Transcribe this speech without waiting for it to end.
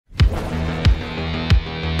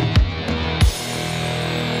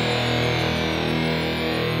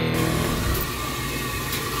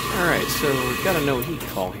so we've got a no heat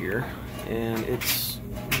call here, and it's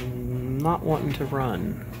not wanting to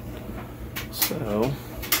run. So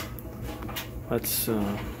let's go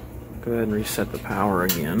ahead and reset the power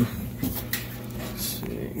again. Let's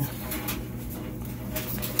see.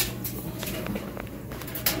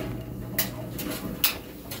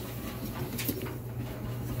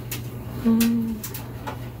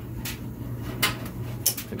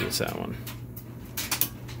 Maybe it's that one.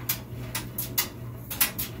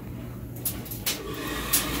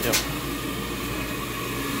 Yep.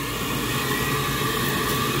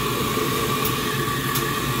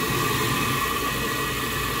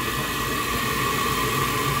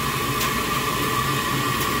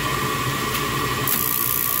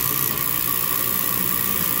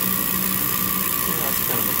 That's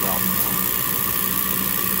kind of a problem.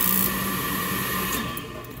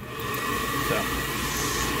 So,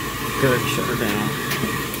 good, shut her down.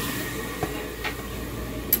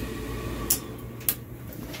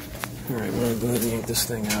 Alright, we're going to go ahead and yank this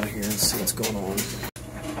thing out of here and see what's going on.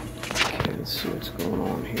 Okay, let's see what's going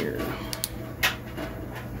on here.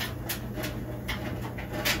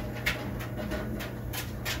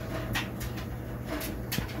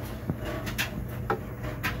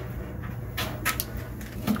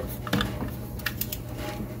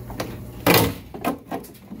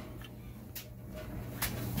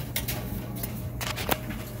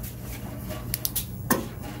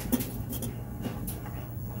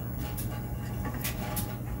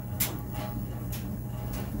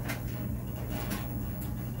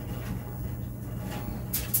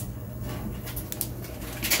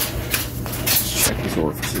 These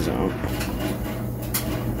orifices out.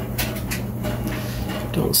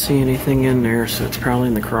 Don't see anything in there, so it's probably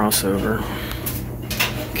in the crossover.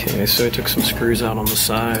 Okay, so I took some screws out on the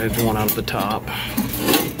side, one out at the top. Go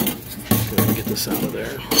ahead and get this out of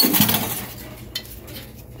there.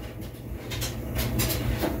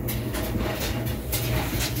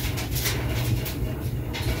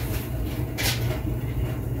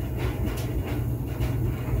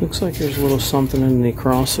 Looks like there's a little something in the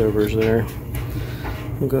crossovers there.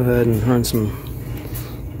 We'll go ahead and run some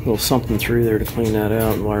little something through there to clean that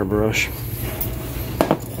out and wire brush.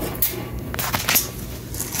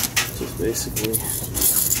 Just basically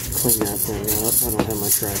clean that thing up. I don't have my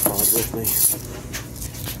tripod with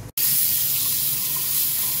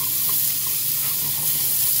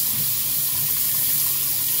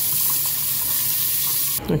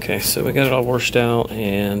me. Okay, so we got it all washed out,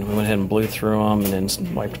 and we went ahead and blew through them and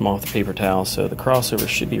then wiped them off with a paper towel. So the crossover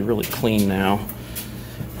should be really clean now.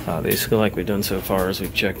 Basically, like we've done so far, is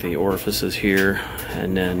we've checked the orifices here,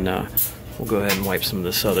 and then we'll go ahead and wipe some of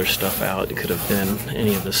this other stuff out. It could have been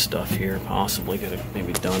any of this stuff here, possibly could have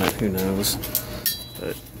maybe done it, who knows.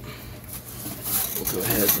 But we'll go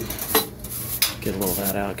ahead and get a little of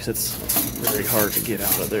that out, because it's very hard to get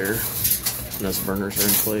out of there. And those burners are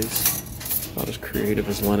in place. Not as creative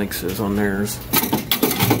as Lennox is on theirs.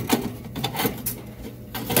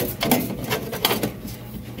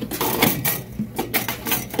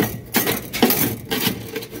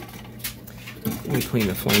 We cleaned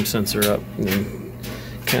the flame sensor up and then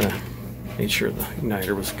kind of made sure the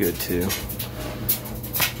igniter was good too.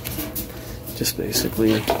 Just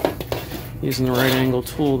basically using the right angle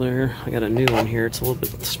tool there. I got a new one here. It's a little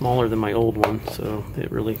bit smaller than my old one, so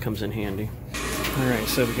it really comes in handy. Alright,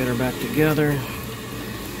 so we got her back together.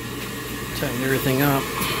 Tighten everything up.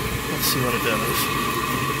 Let's see what it does.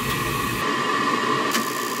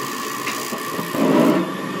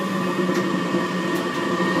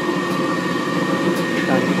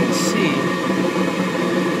 Now you can see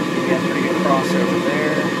you got a pretty good crossover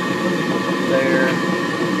there, there,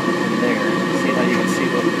 and there. See how you can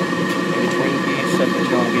see the in-between piece, stuff that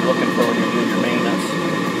you want to be looking for when you're doing your maintenance.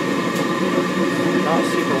 Not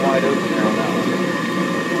super wide open there on that one.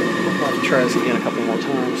 I'll have to try this again a couple more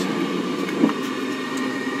times.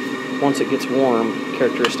 Once it gets warm,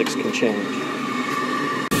 characteristics can change.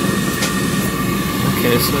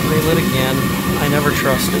 Okay, so it relit again. I never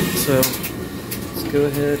trust it, so let's go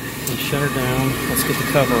ahead and shut her down. Let's get the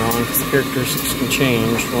cover on, because the characteristics can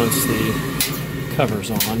change once the cover's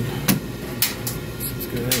on. So let's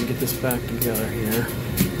go ahead and get this back together here.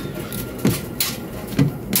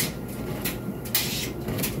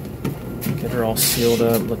 Get her all sealed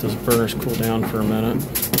up, let those burners cool down for a minute.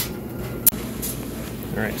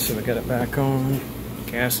 Alright, so we got it back on,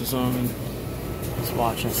 gas is on. Let's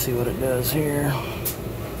watch and see what it does here.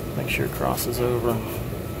 Make sure it crosses over.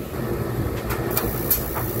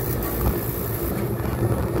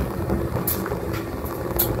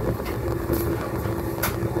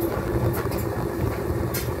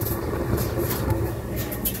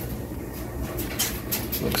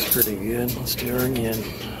 Looks pretty good. Let's do her again.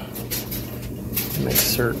 Make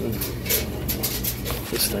certain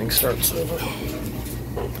this thing starts over.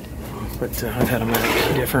 But I've had them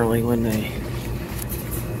act differently when they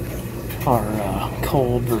are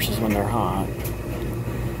cold versus when they're hot.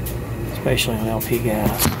 Especially on LP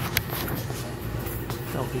gas.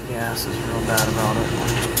 LP gas is real bad about it.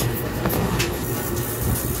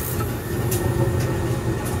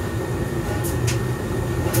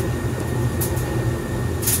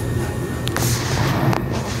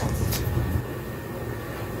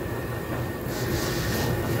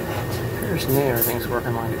 Everything's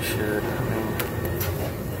working like it should. I mean,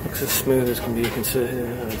 looks as smooth as can be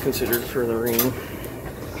considered for the RHEEM.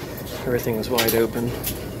 Everything is wide open,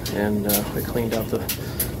 and we cleaned out the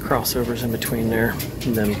crossovers in between there,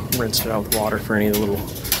 and then rinsed it out with water for any of the little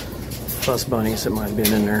fuzz bunnies that might have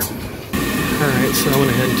been in there. Alright, so I went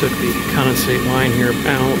ahead and took the condensate line here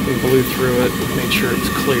out and blew through it, made sure it's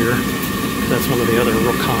clear. That's one of the other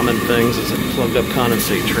real common things, is a plugged up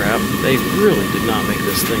condensate trap. They really did not make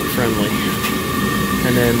this thing friendly.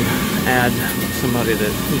 And then add somebody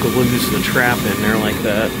that glues the trap in there like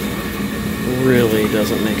that really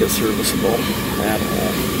doesn't make it serviceable at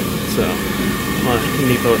all. So you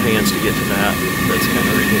need both hands to get to that. That's kind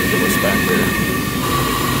of ridiculous back there.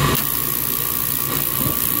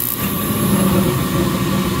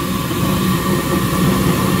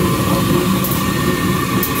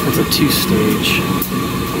 It's a two-stage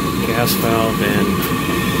gas valve and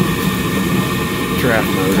draft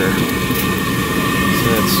motor. So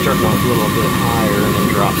it's starting off a little bit higher and then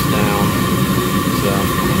drops down. So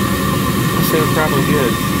I'd say we're probably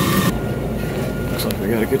good. Looks like we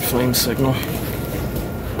got a good flame signal.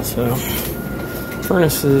 So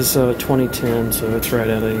furnace is 2010, so it's right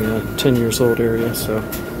at a 10 years old area. So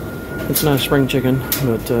it's not a spring chicken,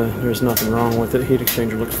 but there's nothing wrong with it. Heat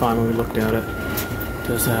exchanger looked fine when we looked at it.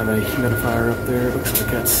 Does have a humidifier up there. It looks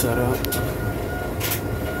like that's set up.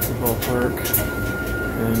 The ballpark.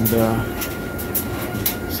 And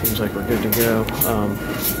seems like we're good to go.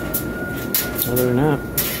 Other than that,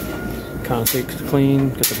 condensate's clean,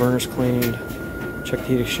 get the burners cleaned, check the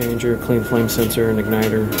heat exchanger, clean flame sensor and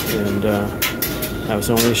igniter, and that was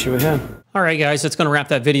the only issue we had. All right, guys, that's going to wrap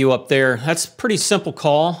that video up there. That's a pretty simple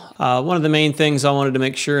call. One of the main things I wanted to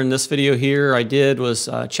make sure in this video here I did was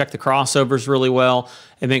check the crossovers really well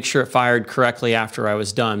and make sure it fired correctly after I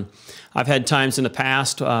was done. I've had times in the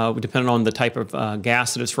past, depending on the type of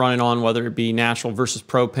gas that it's running on, whether it be natural versus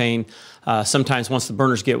propane, sometimes once the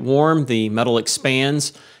burners get warm, the metal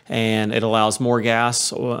expands and it allows more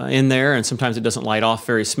gas in there, and sometimes it doesn't light off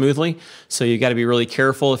very smoothly. So you got to be really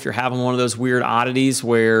careful if you're having one of those weird oddities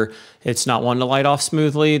where it's not wanting to light off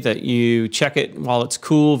smoothly, that you check it while it's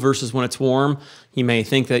cool versus when it's warm. You may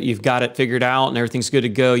think that you've got it figured out and everything's good to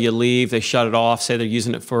go. You leave, they shut it off, say they're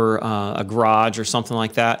using it for a garage or something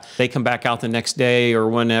like that. They come back out the next day or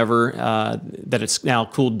whenever that it's now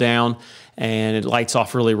cooled down, and it lights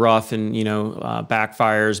off really rough and, you know,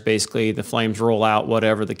 backfires. Basically, the flames roll out,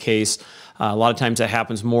 whatever the case. A lot of times that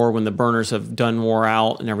happens more when the burners have done wore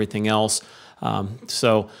out and everything else.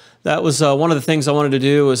 So that was one of the things I wanted to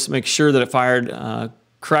do, was make sure that it fired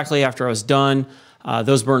correctly after I was done.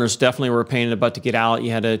 Those burners definitely were a pain in the butt to get out.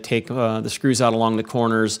 You had to take the screws out along the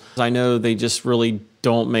corners. I know they just really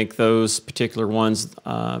don't make those particular ones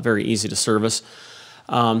very easy to service.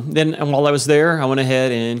 Then while I was there, I went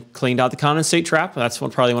ahead and cleaned out the condensate trap. That's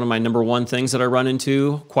probably one of my #1 things that I run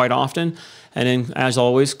into quite often. And then, as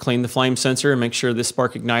always, clean the flame sensor and make sure the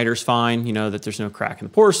spark igniter is fine, you know, that there's no crack in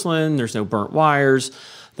the porcelain, there's no burnt wires,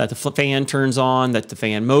 that the fan turns on, that the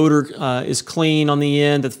fan motor is clean on the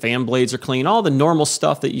end, that the fan blades are clean, all the normal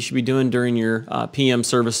stuff that you should be doing during your PM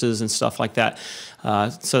services and stuff like that.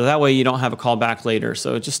 So that way you don't have a call back later.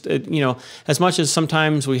 So just, you know, as much as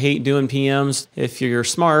sometimes we hate doing PMs, if you're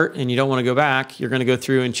smart and you don't want to go back, you're going to go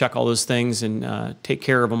through and check all those things and take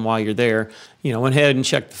care of them while you're there. You know, went ahead and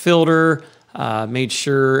checked the filter, made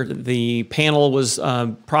sure the panel was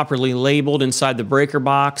properly labeled inside the breaker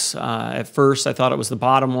box. At first I thought it was the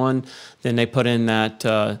bottom one. Then they put in that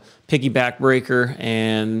piggyback breaker,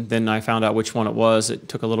 and then I found out which one it was. It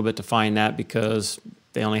took a little bit to find that because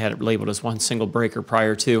they only had it labeled as one single breaker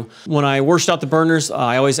prior to. When I washed out the burners,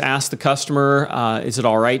 I always ask the customer, is it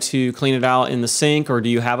all right to clean it out in the sink, or do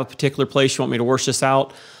you have a particular place you want me to wash this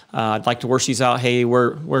out? I'd like to wash these out. Hey,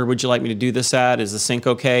 where would you like me to do this at? Is the sink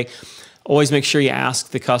okay? Always make sure you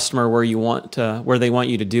ask the customer where they want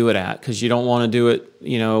you to do it at, because you don't want to do it,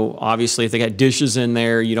 you know, obviously if they got dishes in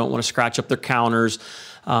there, you don't want to scratch up their counters.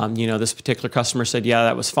 You know, this particular customer said, yeah,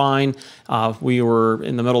 that was fine. We were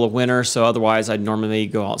in the middle of winter, so otherwise I'd normally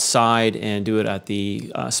go outside and do it at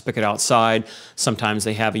the spigot outside. Sometimes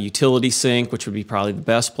they have a utility sink, which would be probably the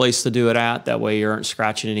best place to do it at. That way you aren't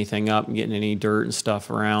scratching anything up and getting any dirt and stuff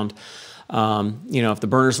around. You know, if the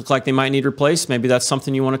burners look like they might need replaced, maybe that's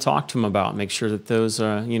something you want to talk to them about. Make sure that those,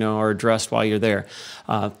 you know, are addressed while you're there.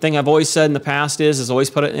 Thing I've always said in the past is always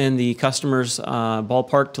put it in the customer's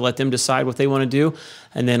ballpark to let them decide what they want to do,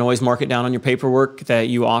 and then always mark it down on your paperwork that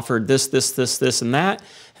you offered this, and that.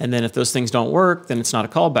 And then if those things don't work, then it's not a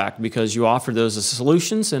callback because you offered those as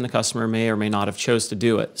solutions, and the customer may or may not have chose to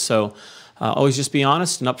do it. So always just be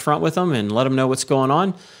honest and upfront with them and let them know what's going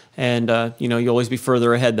on. And, you know, you'll always be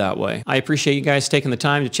further ahead that way. I appreciate you guys taking the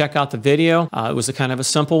time to check out the video. It was a kind of a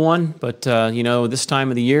simple one, but, you know, this time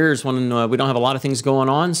of the year is when we don't have a lot of things going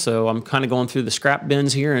on. So I'm kind of going through the scrap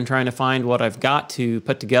bins here and trying to find what I've got to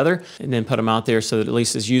put together and then put them out there so that at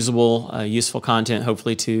least is usable, useful content,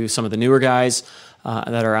 hopefully to some of the newer guys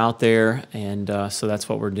that are out there. And so that's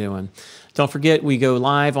what we're doing. Don't forget, we go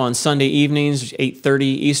live on Sunday evenings, 8:30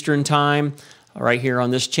 Eastern time. Right here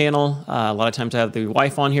on this channel. A lot of times I have the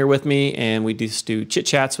wife on here with me, and we just do chit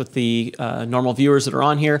chats with the normal viewers that are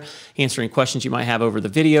on here, answering questions you might have over the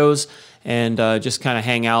videos, and just kind of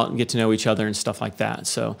hang out and get to know each other and stuff like that.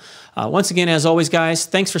 So once again, as always, guys,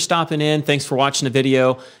 thanks for stopping in. Thanks for watching the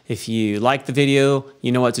video. If you like the video,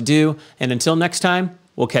 you know what to do. And until next time,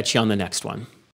 we'll catch you on the next one.